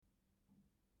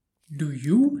Do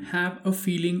you have a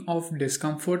feeling of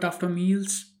discomfort after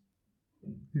meals?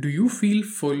 Do you feel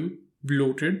full,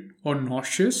 bloated, or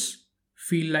nauseous?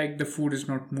 Feel like the food is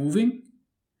not moving?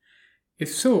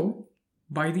 If so,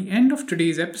 by the end of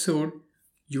today's episode,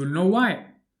 you'll know why.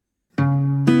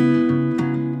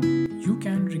 You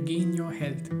can regain your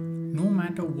health no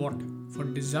matter what, for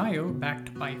desire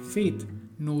backed by faith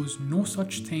knows no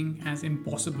such thing as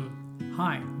impossible.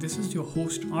 Hi, this is your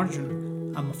host Arjun.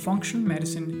 I'm a functional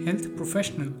medicine health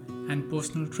professional and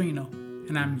personal trainer,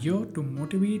 and I'm here to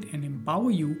motivate and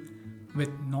empower you with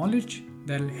knowledge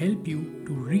that'll help you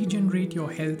to regenerate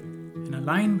your health and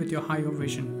align with your higher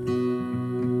vision.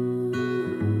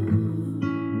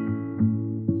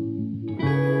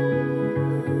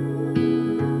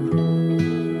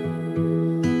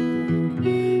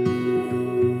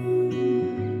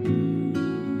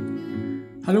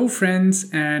 Hello, friends,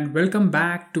 and welcome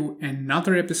back to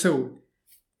another episode.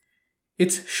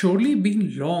 It's surely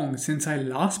been long since I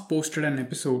last posted an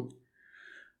episode.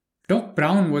 Doc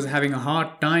Brown was having a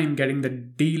hard time getting the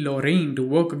DeLorean to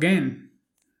work again.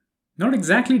 Not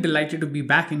exactly delighted to be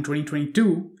back in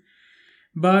 2022,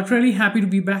 but really happy to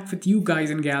be back with you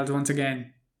guys and gals once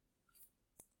again.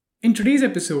 In today's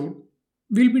episode,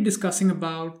 we'll be discussing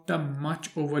about the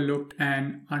much overlooked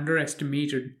and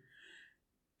underestimated,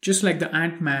 just like the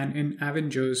Ant-Man in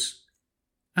Avengers.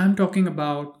 I'm talking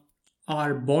about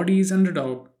our body's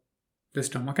underdog, the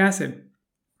stomach acid.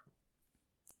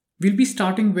 We'll be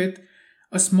starting with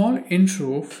a small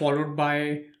intro followed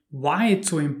by why it's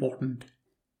so important.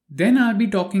 Then I'll be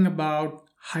talking about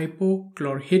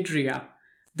hypochlorhydria.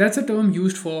 That's a term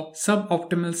used for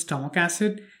suboptimal stomach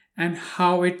acid and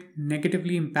how it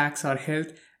negatively impacts our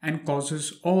health and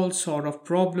causes all sort of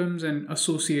problems and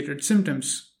associated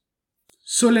symptoms.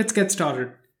 So let's get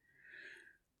started.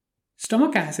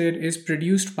 Stomach acid is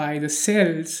produced by the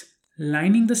cells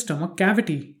lining the stomach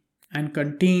cavity and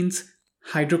contains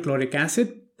hydrochloric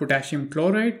acid, potassium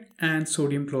chloride, and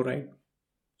sodium chloride.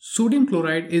 Sodium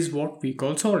chloride is what we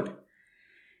call salt.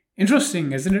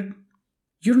 Interesting, isn't it?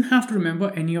 You don't have to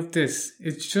remember any of this.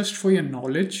 It's just for your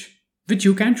knowledge, which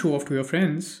you can show off to your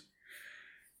friends.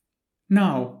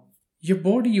 Now, your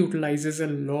body utilizes a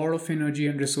lot of energy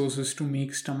and resources to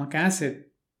make stomach acid.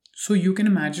 So you can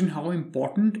imagine how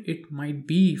important it might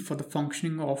be for the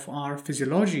functioning of our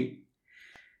physiology.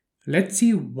 Let's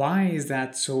see why is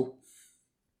that so.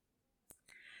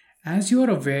 As you are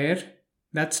aware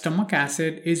that stomach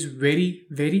acid is very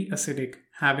acidic,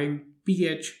 having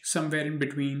pH somewhere in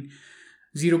between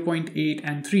 0.8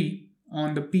 and 3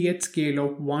 on the pH scale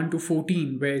of 1 to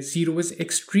 14, where 0 is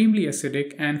extremely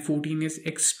acidic and 14 is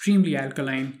extremely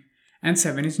alkaline and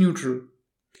 7 is neutral.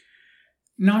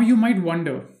 Now you might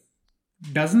wonder,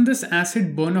 doesn't this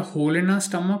acid burn a hole in our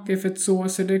stomach if it's so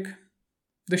acidic?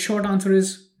 The short answer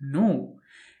is no.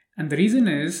 And the reason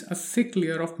is a thick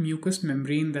layer of mucous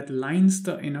membrane that lines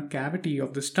the inner cavity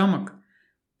of the stomach,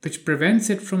 which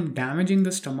prevents it from damaging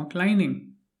the stomach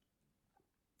lining.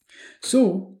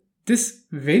 So, this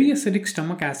very acidic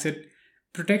stomach acid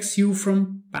protects you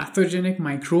from pathogenic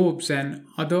microbes and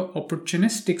other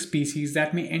opportunistic species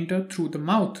that may enter through the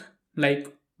mouth,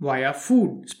 like via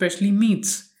food, especially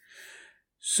meats.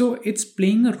 So it's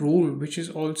playing a role which is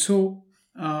also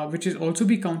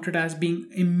be counted as being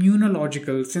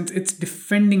immunological, since it's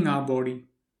defending our body.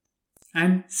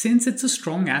 And since it's a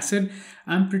strong acid,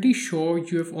 I'm pretty sure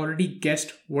you have already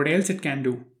guessed what else it can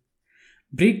do.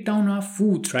 Break down our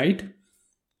foods, right?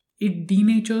 It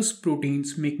denatures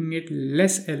proteins, making it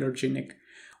less allergenic,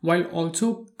 while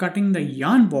also cutting the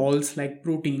yarn balls like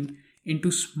protein into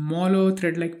smaller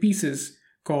thread-like pieces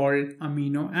called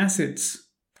amino acids,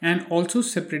 and also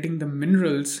separating the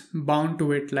minerals bound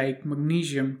to it like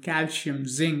magnesium, calcium,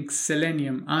 zinc,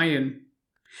 selenium, iron.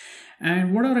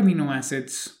 And what are amino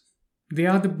acids? They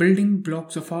are the building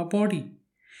blocks of our body.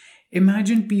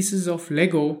 Imagine pieces of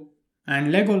Lego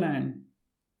and Legoland.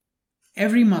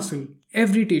 Every muscle,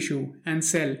 every tissue and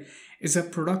cell is a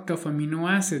product of amino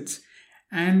acids,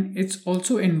 and it's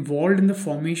also involved in the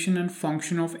formation and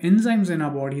function of enzymes in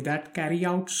our body that carry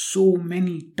out so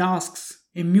many tasks: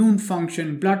 immune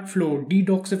function, blood flow,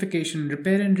 detoxification,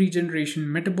 repair and regeneration,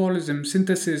 metabolism,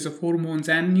 synthesis of hormones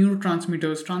and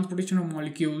neurotransmitters, transportation of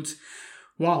molecules.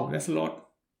 Wow, that's a lot.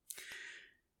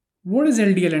 What is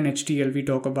LDL and HDL we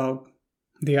talk about?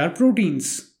 They are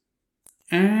proteins.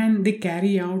 And they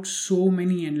carry out so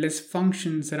many endless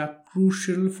functions that are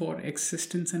crucial for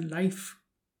existence and life.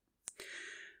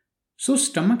 So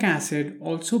stomach acid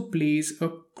also plays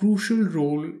a crucial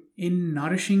role in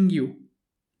nourishing you,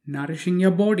 nourishing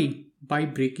your body, by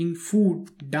breaking food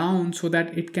down so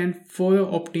that it can further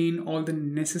obtain all the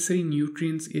necessary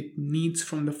nutrients it needs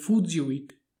from the foods you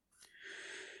eat.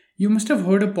 You must have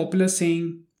heard a popular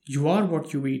saying, "You are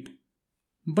what you eat."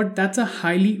 But that's a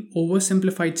highly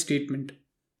oversimplified statement.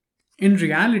 In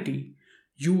reality,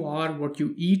 you are what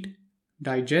you eat,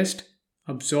 digest,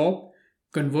 absorb,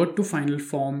 convert to final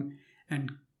form,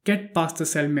 and get past the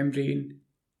cell membrane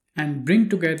and bring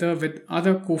together with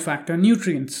other cofactor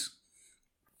nutrients.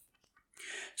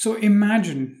 So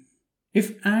imagine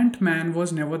if Ant-Man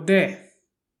was never there.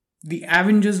 The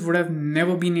Avengers would have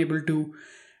never been able to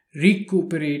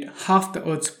recuperate half the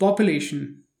Earth's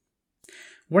population.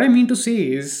 What I mean to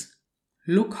say is,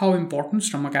 look how important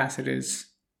stomach acid is.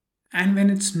 And when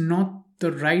it's not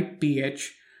the right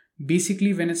pH,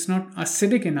 basically when it's not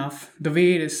acidic enough the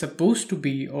way it is supposed to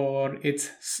be, or it's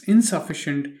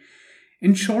insufficient,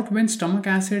 in short, when stomach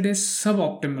acid is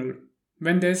suboptimal,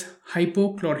 when there's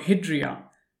hypochlorhydria,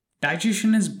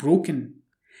 digestion is broken,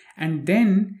 and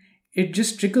then it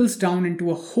just trickles down into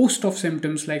a host of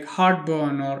symptoms like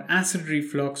heartburn or acid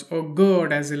reflux or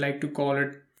GERD as they like to call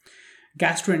it,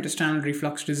 gastrointestinal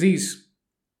reflux disease,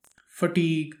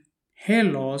 fatigue, hair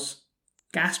loss,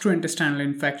 gastrointestinal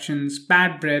infections,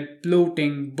 bad breath,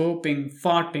 bloating, burping,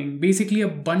 farting, basically a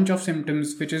bunch of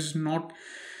symptoms which if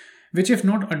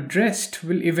not addressed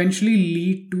will eventually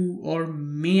lead to, or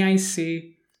may I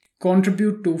say,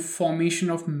 contribute to formation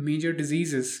of major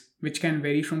diseases which can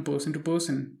vary from person to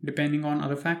person depending on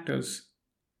other factors.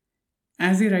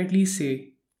 As they rightly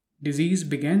say, disease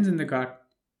begins in the gut.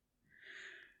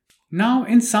 Now,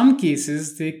 in some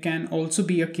cases, there can also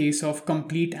be a case of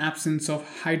complete absence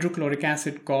of hydrochloric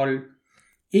acid called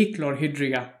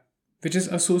achlorhydria, which is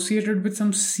associated with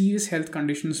some serious health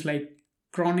conditions like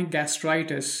chronic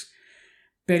gastritis,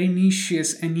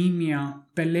 pernicious anemia,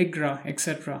 pellagra,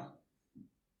 etc.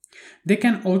 There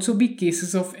can also be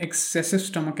cases of excessive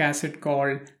stomach acid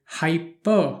called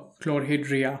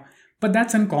hyperchlorhydria, but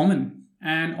that's uncommon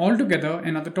and altogether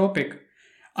another topic,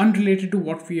 unrelated to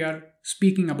what we are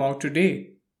speaking about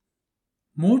today.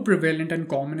 More prevalent and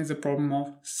common is the problem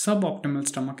of suboptimal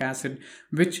stomach acid,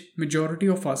 which majority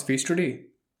of us face today.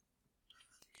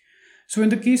 So in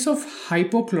the case of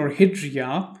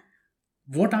hypochlorhydria,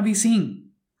 what are we seeing?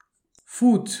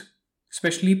 Foods,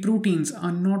 especially proteins,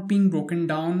 are not being broken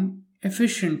down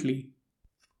efficiently.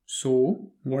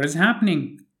 So what is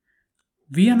happening?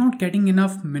 We are not getting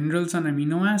enough minerals and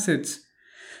amino acids.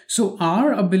 So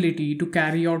our ability to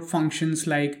carry out functions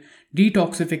like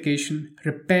detoxification,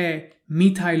 repair,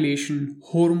 methylation,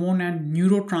 hormone and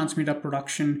neurotransmitter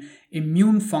production,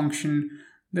 immune function,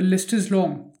 the list is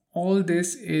long. All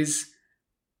this is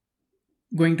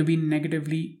going to be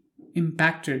negatively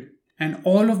impacted. And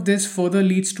all of this further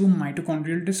leads to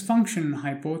mitochondrial dysfunction,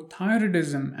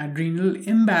 hypothyroidism, adrenal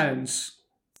imbalance.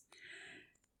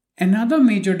 Another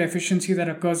major deficiency that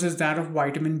occurs is that of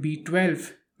vitamin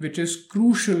B12, which is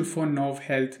crucial for nerve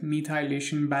health,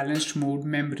 methylation, balanced mood,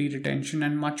 memory retention,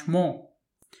 and much more.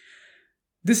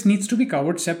 This needs to be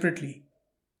covered separately.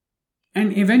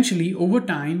 And eventually, over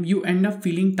time, you end up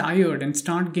feeling tired and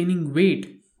start gaining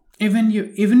weight,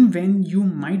 even when you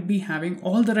might be having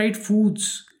all the right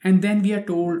foods. And then we are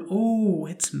told, oh,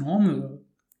 it's normal.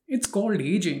 It's called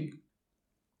aging.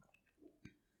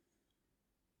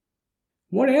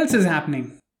 What else is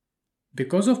happening?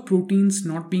 Because of proteins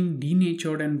not being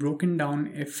denatured and broken down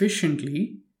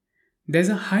efficiently, there's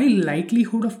a high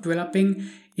likelihood of developing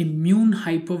immune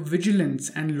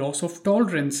hypervigilance and loss of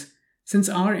tolerance, since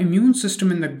our immune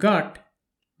system in the gut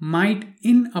might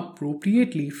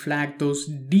inappropriately flag those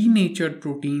denatured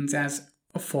proteins as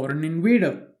a foreign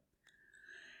invader.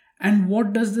 And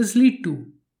what does this lead to?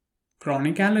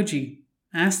 Chronic allergy,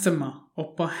 asthma,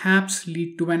 or perhaps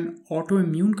lead to an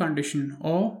autoimmune condition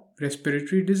or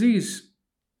respiratory disease.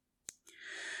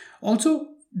 Also,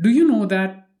 do you know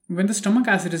that when the stomach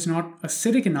acid is not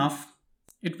acidic enough,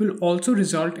 it will also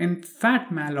result in fat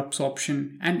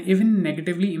malabsorption and even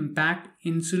negatively impact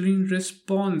insulin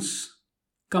response,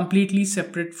 completely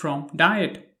separate from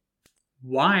diet.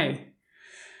 Why?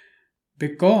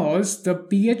 Because the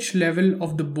pH level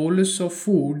of the bolus of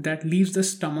food that leaves the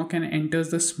stomach and enters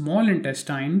the small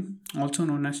intestine, also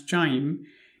known as chyme,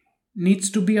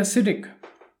 needs to be acidic,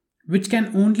 which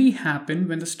can only happen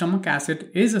when the stomach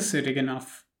acid is acidic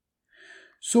enough.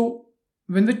 So,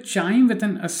 when the chyme with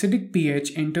an acidic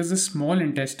pH enters the small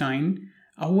intestine,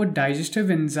 our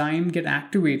digestive enzyme get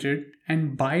activated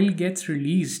and bile gets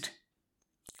released.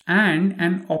 And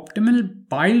an optimal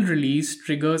bile release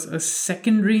triggers a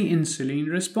secondary insulin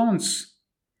response.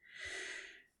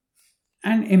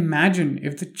 And imagine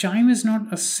if the chyme is not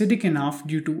acidic enough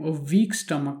due to a weak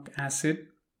stomach acid,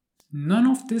 none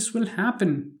of this will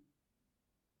happen.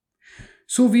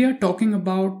 So, we are talking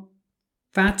about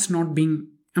fats not being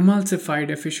emulsified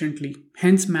efficiently,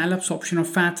 hence malabsorption of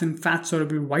fats and fat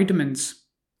soluble vitamins,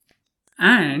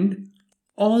 and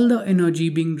all the energy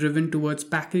being driven towards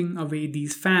packing away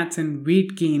these fats and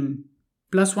weight gain,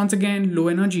 plus, once again, low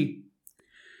energy,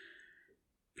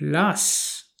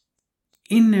 plus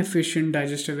inefficient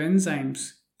digestive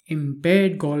enzymes,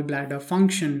 impaired gallbladder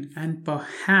function, and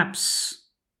perhaps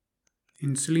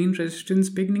insulin resistance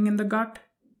beginning in the gut.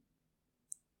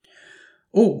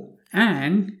 Oh,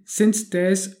 and since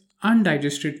there's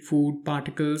undigested food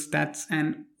particles, that's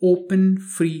an open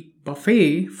free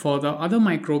buffet for the other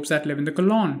microbes that live in the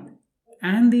colon,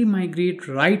 and they migrate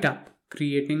right up,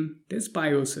 creating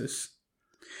dysbiosis.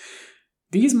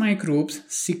 These microbes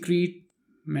secrete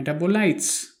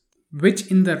metabolites, which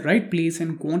in the right place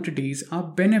and quantities are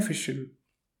beneficial,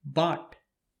 but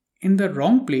in the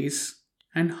wrong place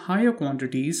and higher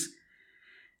quantities,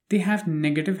 they have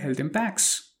negative health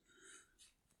impacts.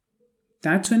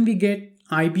 That's when we get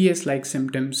IBS like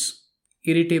symptoms,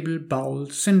 irritable bowel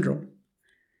syndrome.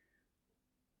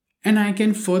 And I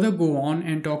can further go on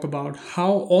and talk about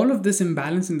how all of this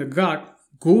imbalance in the gut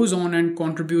goes on and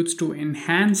contributes to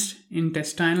enhanced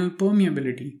intestinal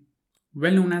permeability,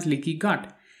 well known as leaky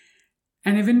gut,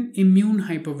 and even immune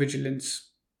hypervigilance.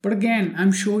 But again,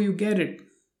 I'm sure you get it.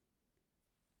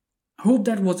 I hope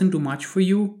that wasn't too much for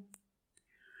you.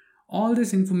 All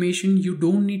this information you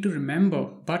don't need to remember,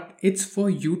 but it's for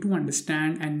you to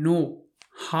understand and know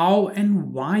how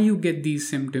and why you get these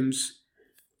symptoms.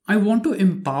 I want to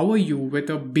empower you with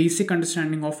a basic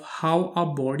understanding of how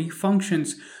our body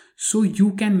functions so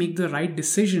you can make the right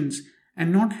decisions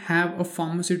and not have a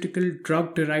pharmaceutical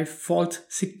drug derived false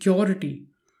security.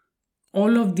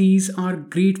 All of these are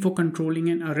great for controlling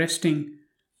and arresting,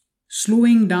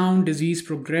 slowing down disease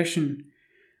progression,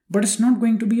 but it's not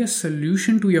going to be a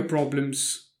solution to your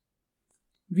problems.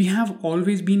 We have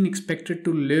always been expected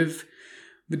to live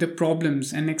with the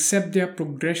problems and accept their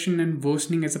progression and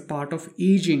worsening as a part of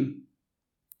aging.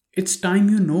 It's time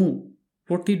you know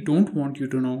what they don't want you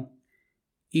to know.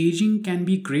 Aging can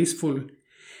be graceful,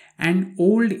 and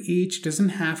old age doesn't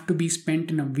have to be spent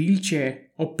in a wheelchair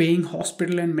or paying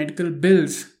hospital and medical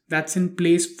bills that's in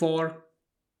place for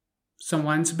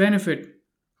someone's benefit.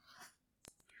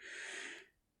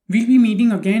 We'll be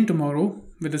meeting again tomorrow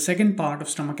with the second part of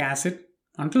stomach acid.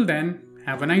 Until then,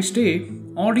 have a nice day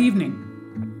or evening.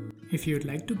 If you'd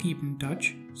like to keep in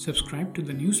touch, subscribe to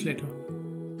the newsletter.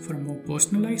 For more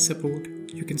personalized support,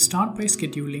 you can start by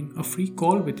scheduling a free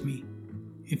call with me.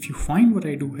 If you find what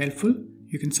I do helpful,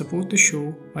 you can support the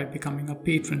show by becoming a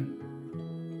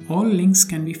patron. All links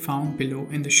can be found below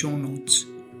in the show notes.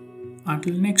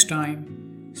 Until next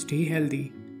time, stay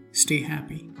healthy, stay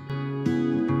happy.